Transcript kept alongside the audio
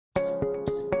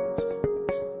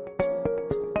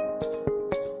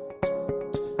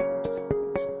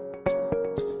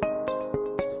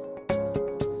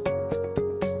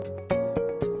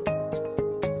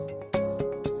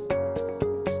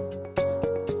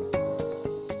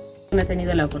He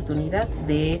tenido la oportunidad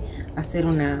de hacer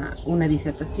una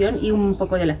disertación y un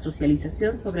poco de la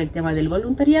socialización sobre el tema del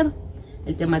voluntariado.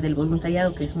 El tema del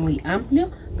voluntariado, que es muy amplio.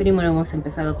 Primero hemos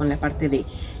empezado con la parte de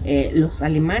los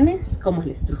alemanes, cómo es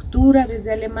la estructura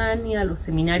desde Alemania, los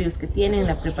seminarios que tienen,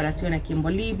 la preparación aquí en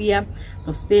Bolivia,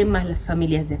 los temas, las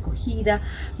familias de acogida,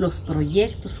 los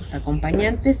proyectos, sus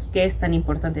acompañantes, que es tan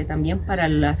importante también para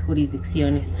las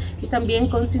jurisdicciones. Y también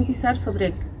concientizar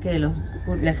sobre que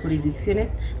las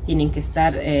jurisdicciones tienen que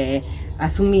estar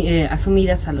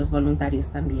asumidas a los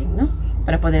voluntarios también, ¿no?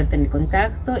 Para poder tener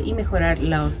contacto y mejorar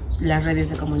las redes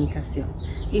de comunicación.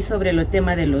 Y sobre el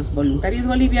tema de los voluntarios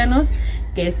bolivianos,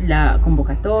 que es la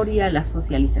convocatoria, la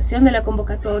socialización de la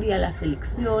convocatoria, las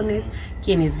elecciones,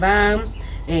 quiénes van,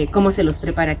 cómo se los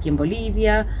prepara aquí en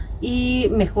Bolivia, y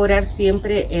mejorar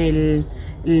siempre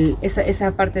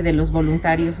esa parte de los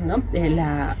voluntarios, ¿no?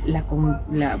 La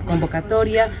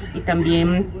convocatoria y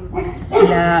también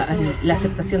la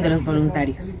aceptación de los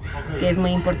voluntarios, que es muy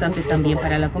importante también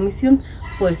para la comisión,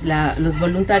 pues los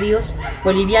voluntarios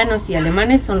bolivianos y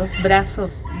alemanes son los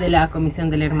brazos de la Comisión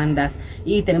de la Hermandad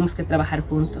y tenemos que trabajar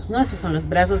juntos, ¿no? Esos son los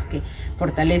brazos que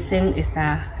fortalecen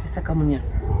esta comunión.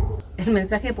 El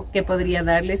mensaje que podría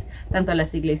darles tanto a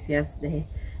las iglesias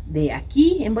de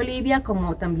aquí en Bolivia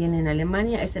como también en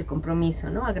Alemania es el compromiso,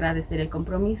 ¿no? Agradecer el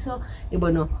compromiso y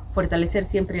bueno, fortalecer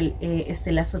siempre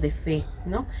este lazo de fe,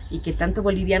 ¿no? Y que tanto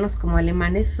bolivianos como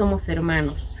alemanes somos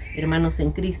hermanos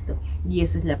en Cristo, y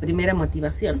esa es la primera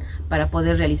motivación para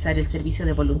poder realizar el servicio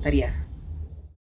de voluntariado.